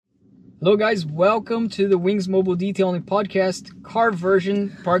Hello guys, welcome to the Wings Mobile Detailing Podcast, car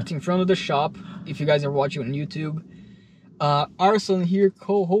version parked in front of the shop, if you guys are watching on YouTube. Arson here,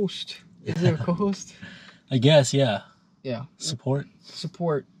 co-host. Is there a co-host? I guess, yeah. Yeah. Support,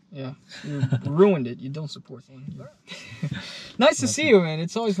 yeah. You ruined it, you don't support someone. Nice to see you, man.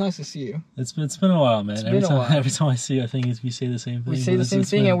 It's always nice to see you. It's been a while, man. Every time I see you, I think we say the same thing. We say the same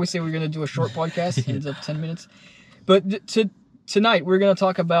thing and we say we're going to do a short podcast. It ends up 10 minutes. But tonight we're going to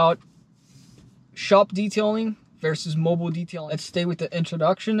talk about shop detailing versus mobile detailing. Let's stay with the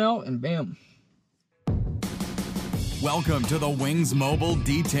introduction now, and bam. Welcome to the Wings Mobile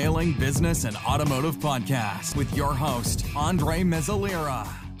Detailing Business and Automotive Podcast with your host, Andre Mezzalera.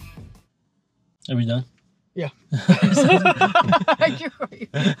 Are we done? Yeah.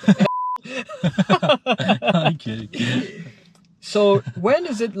 I'm kidding. So when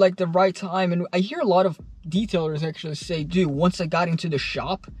is it like the right time? And I hear a lot of detailers actually say, dude, once I got into the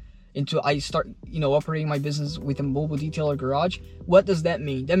shop, I start, operating my business with a mobile detailer garage. What does that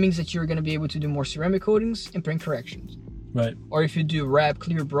mean? That means that you're going to be able to do more ceramic coatings and paint corrections. Right. Or if you do wrap,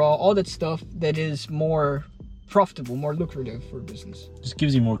 clear bra, all that stuff that is more profitable, more lucrative for business. Just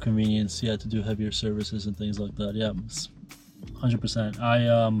gives you more convenience, to do heavier services and things like that. Yeah,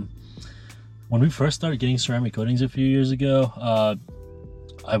 100%. When we first started getting ceramic coatings a few years ago,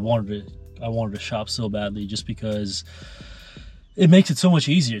 I wanted to shop so badly just because it makes it so much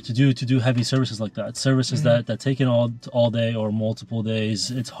easier to do heavy services like that. Services that take in all day or multiple days.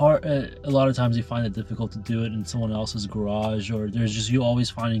 It's hard. A lot of times you find it difficult to do it in someone else's garage, or you always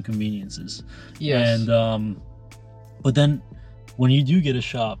find inconveniences. Yes. And but then when you do get a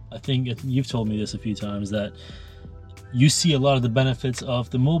shop, I think you've told me this a few times, that you see a lot of the benefits of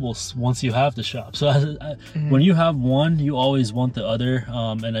the mobiles once you have the shop. So when you have one, you always want the other.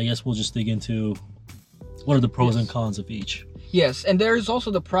 And I guess we'll just dig into what are the pros and cons of each. Yes, and there's also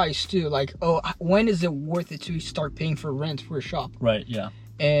the price too. Like, when is it worth it to start paying for rent for a shop? Right, yeah.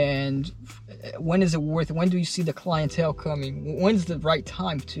 And when is it worth it? When do you see the clientele coming? When's the right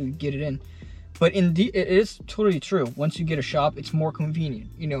time to get it in? But it is totally true. Once you get a shop, it's more convenient.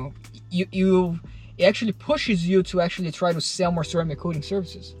 It actually pushes you to actually try to sell more ceramic coating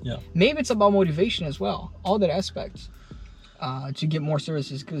services. Yeah. Maybe it's about motivation as well. All that aspects. To get more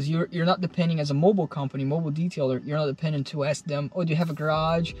services, because you're not depending as a mobile company, mobile detailer, you're not dependent to ask them, do you have a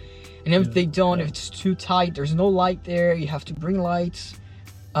garage? And if they don't, if it's too tight, there's no light there, you have to bring lights.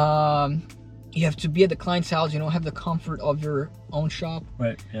 You have to be at the client's house, you don't have the comfort of your own shop.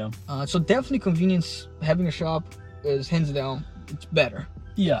 Right, yeah. So definitely convenience, having a shop is hands down, it's better.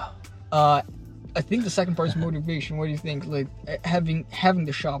 Yeah. I think the second part is motivation. What do you think? Like having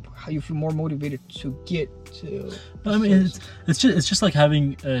the shop, how you feel more motivated to get to? I mean, it's just like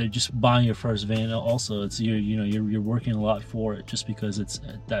having just buying your first van. Also, it's you're working a lot for it, just because it's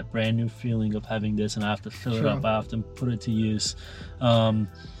that brand new feeling of having this, and I have to fill it up, I have to put it to use.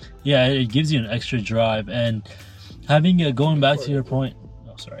 It gives you an extra drive, and having going back to your point.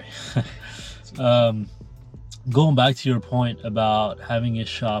 Oh, sorry. Going back to your point about having a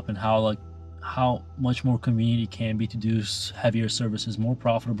shop and how much more convenient it can be to do heavier services, more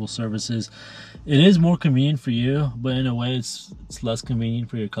profitable services. It is more convenient for you, but in a way it's less convenient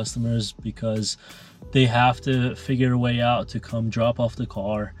for your customers, because they have to figure a way out to come drop off the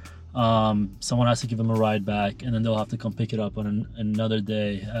car. Someone has to give them a ride back, and then they'll have to come pick it up on another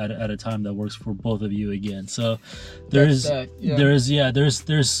day at a time that works for both of you again. So so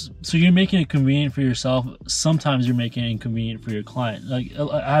you're making it convenient for yourself. Sometimes you're making it inconvenient for your client. Like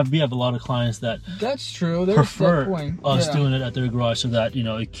we have a lot of clients that that's true. Prefer us doing it at their garage, so that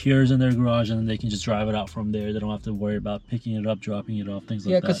it cures in their garage, and then they can just drive it out from there. They don't have to worry about picking it up, dropping it off, things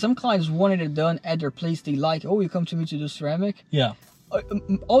like that. Yeah, because some clients wanted it done at their place. They like, you come to me to do ceramic. Yeah.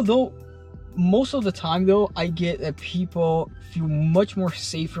 Although most of the time though, I get that people feel much more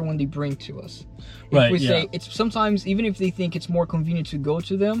safer when they bring to us. Say it's sometimes, even if they think it's more convenient to go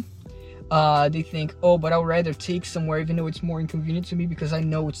to them, they think, but I'd rather take somewhere even though it's more inconvenient to me, because I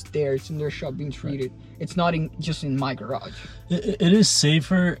know it's there, it's in their shop being treated. Right. It's not just in my garage. It is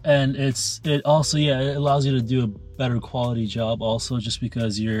safer, and it also it allows you to do a better quality job also, just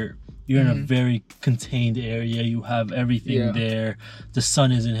because you're in a very contained area. You have everything there. The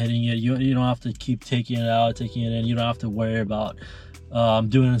sun isn't hitting it. You don't have to keep taking it out, taking it in. You don't have to worry about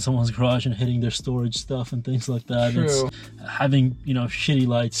doing it in someone's garage and hitting their storage stuff and things like that. True. It's having shitty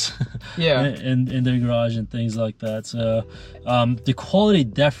lights in their garage and things like that. So the quality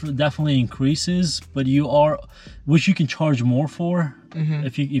definitely increases, but which you can charge more for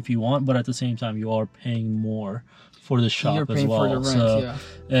if you want, but at the same time you are paying more for the shop as well. For the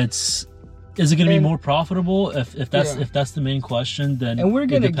rent, so Is it going to be more profitable? If that's the main question, then and we're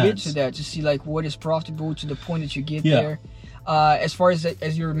going to get to that to see like what is profitable to the point that you get there. As far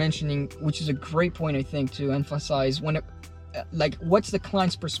as you were mentioning, which is a great point I think to emphasize, like what's the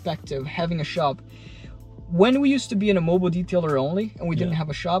client's perspective having a shop. When we used to be in a mobile detailer only and we didn't have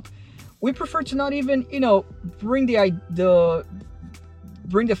a shop, we prefer to not even bring the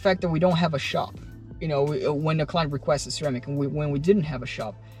fact that we don't have a shop. When the client requests a ceramic and when we didn't have a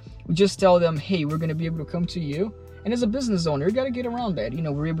shop, we just tell them, hey, we're going to be able to come to you. And as a business owner, you got to get around that.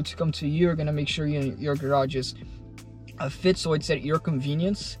 We're able to come to you. We're going to make sure your garage is fit so it's at your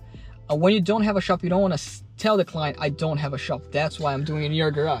convenience. When you don't have a shop, you don't want to tell the client, I don't have a shop. That's why I'm doing it in your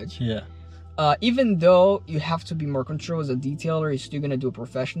garage. Yeah. Even though you have to be more control as a detailer, you're still going to do a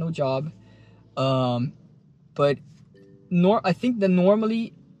professional job. But I think that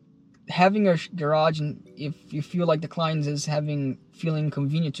normally having a garage, and if you feel like the client is feeling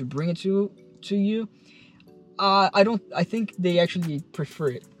convenient to bring it to you, I think they actually prefer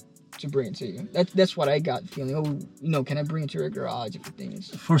it to bring it to you. That's what I got feeling. Can I bring it to your garage if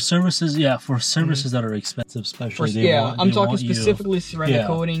things for services? Yeah, for services that are expensive, especially. I'm talking specifically ceramic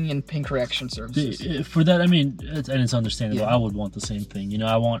coating and paint correction services. For that, I mean, it's understandable. I would want the same thing.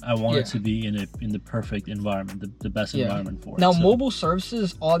 I want it to be in the perfect environment, the best environment for it. Now, mobile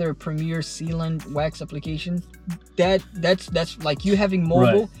services, all their Premier sealant wax application, that's like you having mobile.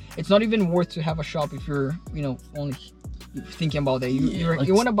 Right. It's not even worth to have a shop if you're only thinking about that.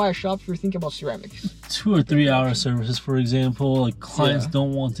 You want to buy a shop if you're thinking about ceramics. 2 or 3 hour services, for example, like clients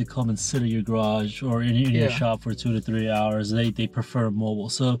don't want to come and sit at your garage or in your shop for 2 to 3 hours. They prefer mobile.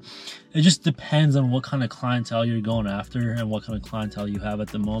 So it just depends on what kind of clientele you're going after and what kind of clientele you have at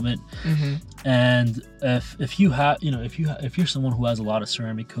the moment. Mm-hmm. And if you're someone who has a lot of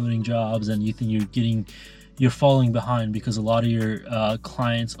ceramic coating jobs and you think you're falling behind because a lot of your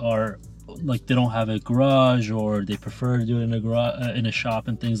clients are like they don't have a garage or they prefer to do it in a shop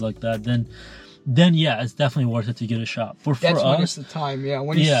and things like that, then it's definitely worth it to get a shop. For when us, it's the time.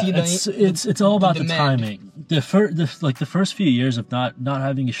 When you see it's all about the timing. The first few years of not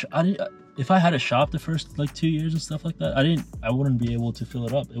having a shop. If I had a shop the first 2 years and stuff like that, I wouldn't be able to fill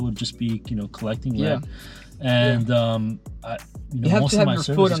it up. It would just be collecting rent. And you have to have your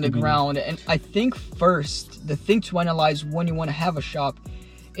foot on the ground. And I think first the thing to analyze when you want to have a shop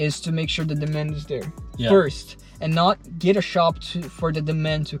is to make sure the demand is there first, and not get a shop for the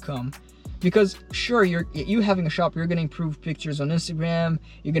demand to come. Because sure, you having a shop, you're gonna improve pictures on Instagram,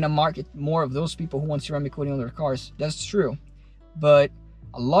 you're gonna market more of those people who want ceramic coating on their cars. That's true, but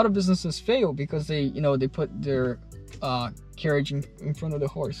a lot of businesses fail because they put their carriage in front of the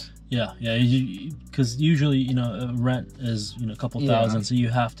horse. Because usually rent is a couple thousand, so you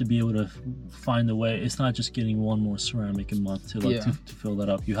have to be able to find a way. It's not just getting one more ceramic a month to fill that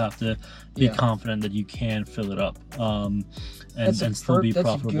up. You have to be confident that you can fill it up and still be profitable.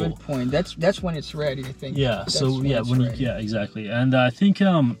 That's a good point. That's when it's ready, I think. Exactly. And I think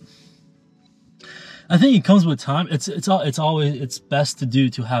it comes with time. It's best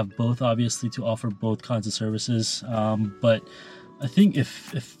to have both, obviously, to offer both kinds of services. But I think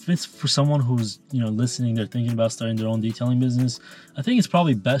if it's for someone who's listening, they're thinking about starting their own detailing business, I think it's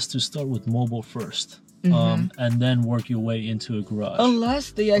probably best to start with mobile first, and then work your way into a garage.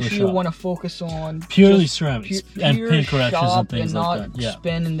 Unless they actually want to focus on purely ceramics and paint corrections and things like that. Not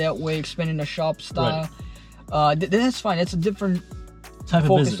spend in that way, spend in a shop style. Right. That's fine. It's a different type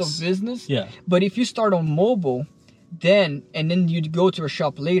focus of business. Yeah. But if you start on mobile, then you go to a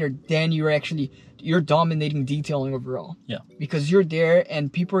shop later, then you're dominating detailing overall. Yeah. Because you're there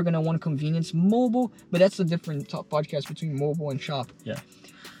and people are going to want convenience. Mobile, but that's a different podcast between mobile and shop. Yeah.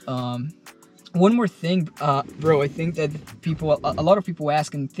 One more thing, bro, I think that a lot of people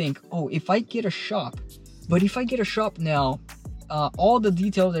ask and think, if I get a shop now, all the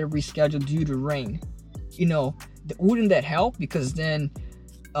details are rescheduled due to rain. Wouldn't that help? Because then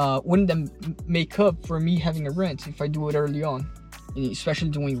wouldn't that make up for me having a rent if I do it early on, especially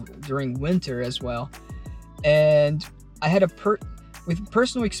during winter as well? And I had with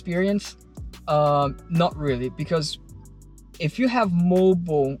personal experience, not really, because if you have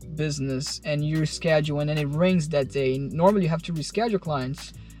mobile business and you schedule and then it rains that day, normally you have to reschedule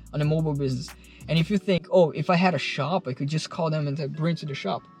clients on a mobile business. And if you think, if I had a shop, I could just call them and bring to the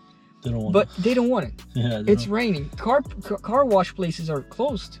shop. They don't want it. Yeah, it's raining. Car wash places are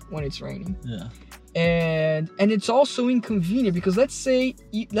closed when it's raining. Yeah. And it's also inconvenient because let's say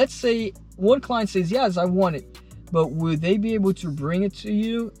one client says, yes, I want it, but will they be able to bring it to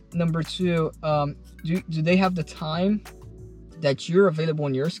you? Number two, do they have the time that you're available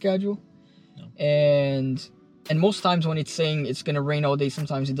on your schedule? No. And And most times when it's saying it's going to rain all day,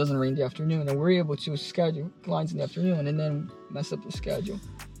 sometimes it doesn't rain in the afternoon. And we're able to schedule clients in the afternoon and then mess up the schedule.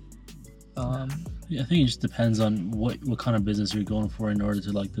 Yeah, I think it just depends on what kind of business you're going for in order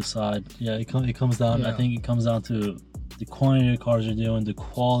to like decide. Yeah, it comes down. I think it comes down to the quantity of cars you're doing, the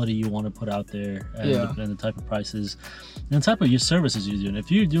quality you want to put out there, and the type of prices, and the type of your services you're doing. If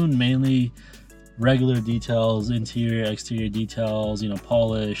you're doing mainly regular details, interior, exterior details,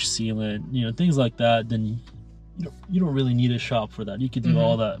 polish, sealant, things like that, then you don't really need a shop for that. You could do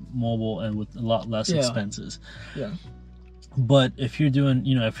all that mobile and with a lot less expenses. Yeah. But if you're doing,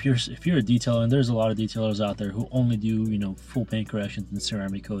 if you're a detailer, and there's a lot of detailers out there who only do, full paint corrections and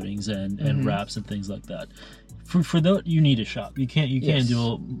ceramic coatings and wraps and things like that. For that, you need a shop. You can't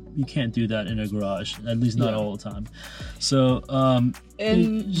do that in a garage, at least not all the time. So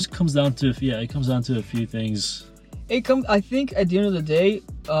it just comes down to a few things. I think at the end of the day,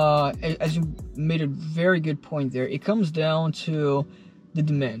 as you made a very good point there, it comes down to the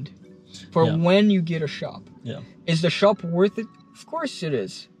demand for when you get a shop. Yeah. Is the shop worth it? Of course it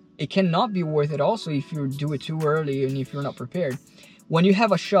is. It cannot be worth it also if you do it too early and if you're not prepared. When you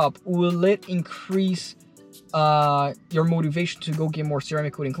have a shop, will it increase your motivation to go get more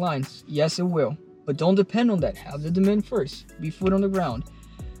ceramic coating clients? Yes, it will. But don't depend on that. Have the demand first. Be foot on the ground.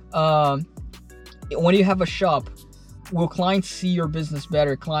 When you have a shop, will clients see your business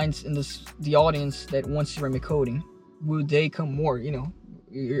better? Clients in the audience that wants ceramic coating, will they come more?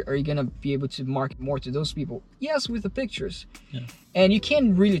 Are you gonna be able to market more to those people? Yes, with the pictures. Yeah. And you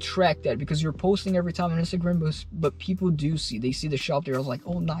can't really track that because you're posting every time on Instagram, but people do see. They see the shop there. I was like,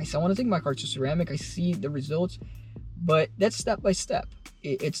 oh, nice. I want to take my car to ceramic. I see the results, but that's step by step.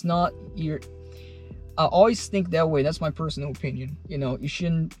 It's not I always think that way. That's my personal opinion. You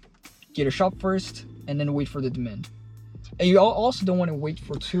shouldn't get a shop first and then wait for the demand. And you also don't want to wait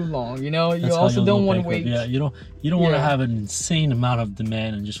for too long, You also don't want to wait. Yeah, you don't want to have an insane amount of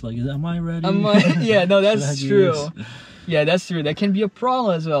demand and just like, am I ready? Yeah, no, that's true. Yeah, that's true. That can be a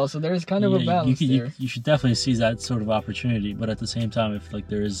problem as well. So there's kind of a balance there. You should definitely seize that sort of opportunity, but at the same time, if like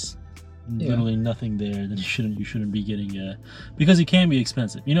there is literally nothing there, then you shouldn't be getting because it can be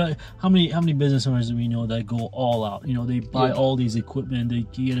expensive. How many business owners do we know that go all out? They buy all these equipment, they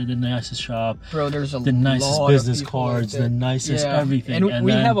get the nicest shop, there's the nicest business cards, the nicest everything, and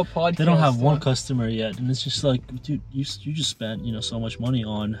we have a podcast. They don't have one customer yet, and it's just like, dude, you just spent so much money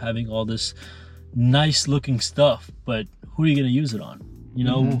on having all this nice looking stuff, but who are you going to use it on?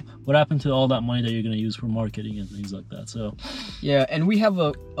 What happened to all that money that you're going to use for marketing and things like that? So and we have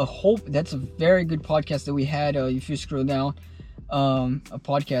a hope. That's a very good podcast that we had, if you scroll down, a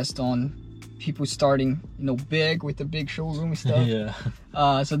podcast on people starting big with the big showroom stuff.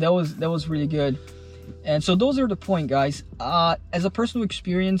 So that was really good. And so those are the point, guys. As a personal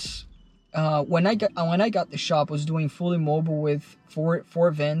experience, when I got the shop, I was doing fully mobile with four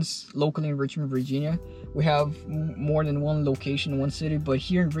events locally in Richmond, Virginia. We have more than one location in one city, but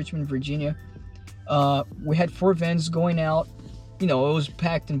here in Richmond, Virginia, we had 4 events going out. It was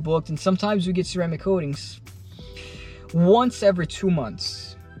packed and booked, and sometimes we get ceramic coatings once every 2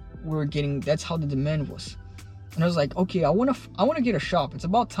 months. That's how the demand was. And I was like, okay, I want to get a shop. It's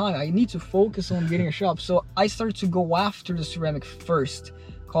about time. I need to focus on getting a shop. So I started to go after the ceramic first.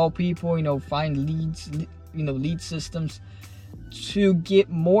 Call people, find leads, lead systems to get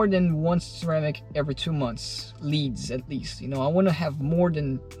more than one ceramic every 2 months, leads at least. I want to have more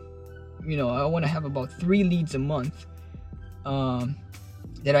than, I want to have about 3 leads a month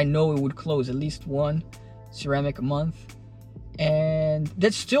that I know it would close, at least 1 ceramic a month. And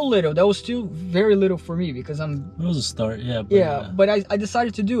that's still little. That was still very little for me because it was a start, but I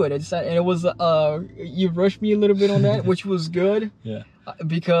decided to do it. And it was you rushed me a little bit on that, which was good.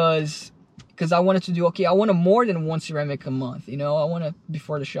 Because I wanted to do I wanted more than 1 ceramic a month. I want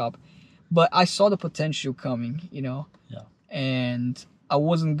before the shop, but I saw the potential coming. And I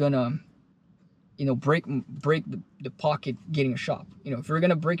wasn't gonna break the pocket getting a shop. If you're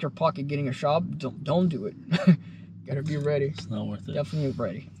gonna break your pocket getting a shop, don't do it. Gotta be ready. It's not worth it. Definitely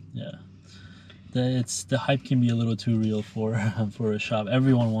ready. Yeah. The hype can be a little too real for a shop.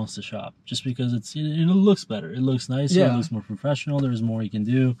 Everyone wants to shop just because it looks better. It looks nicer. It looks more professional. There's more you can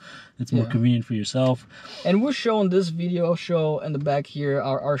do. It's more convenient for yourself. And we'll show in this video. I'll show in the back here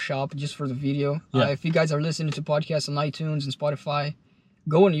our shop just for the video. If you guys are listening to podcasts on iTunes and Spotify,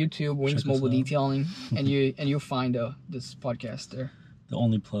 go on YouTube, Wings Mobile Detailing, and you'll find this podcast there. The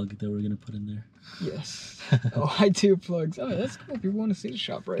only plug that we're gonna put in there. Yes. I do plugs. Oh, that's cool. People want to see the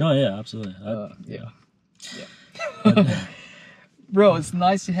shop, right? Oh yeah, absolutely. Bro, it's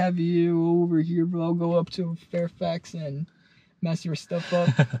nice to have you over here, bro. I'll go up to Fairfax and mess your stuff up.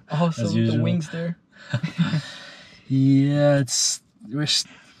 Also, the Wings there. Yeah, we're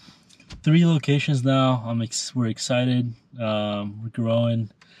 3 locations now. We're excited. We're growing.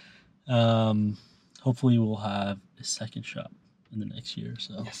 Hopefully, we'll have a second shop in the next year or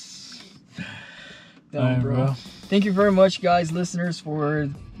so. Yes. All right, bro. Thank you very much, guys, listeners, for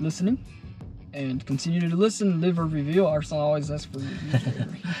listening. And continue to listen, leave a review. Arsenal always asks for reviews.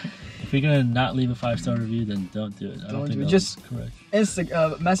 If you're gonna not leave a 5-star review, then don't do it. I don't think that's just correct.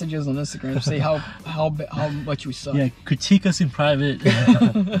 Messages on Instagram say how much we suck. Yeah, critique us in private.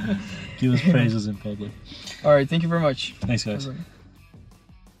 Give us praises in public. All right, thank you very much. Thanks, guys.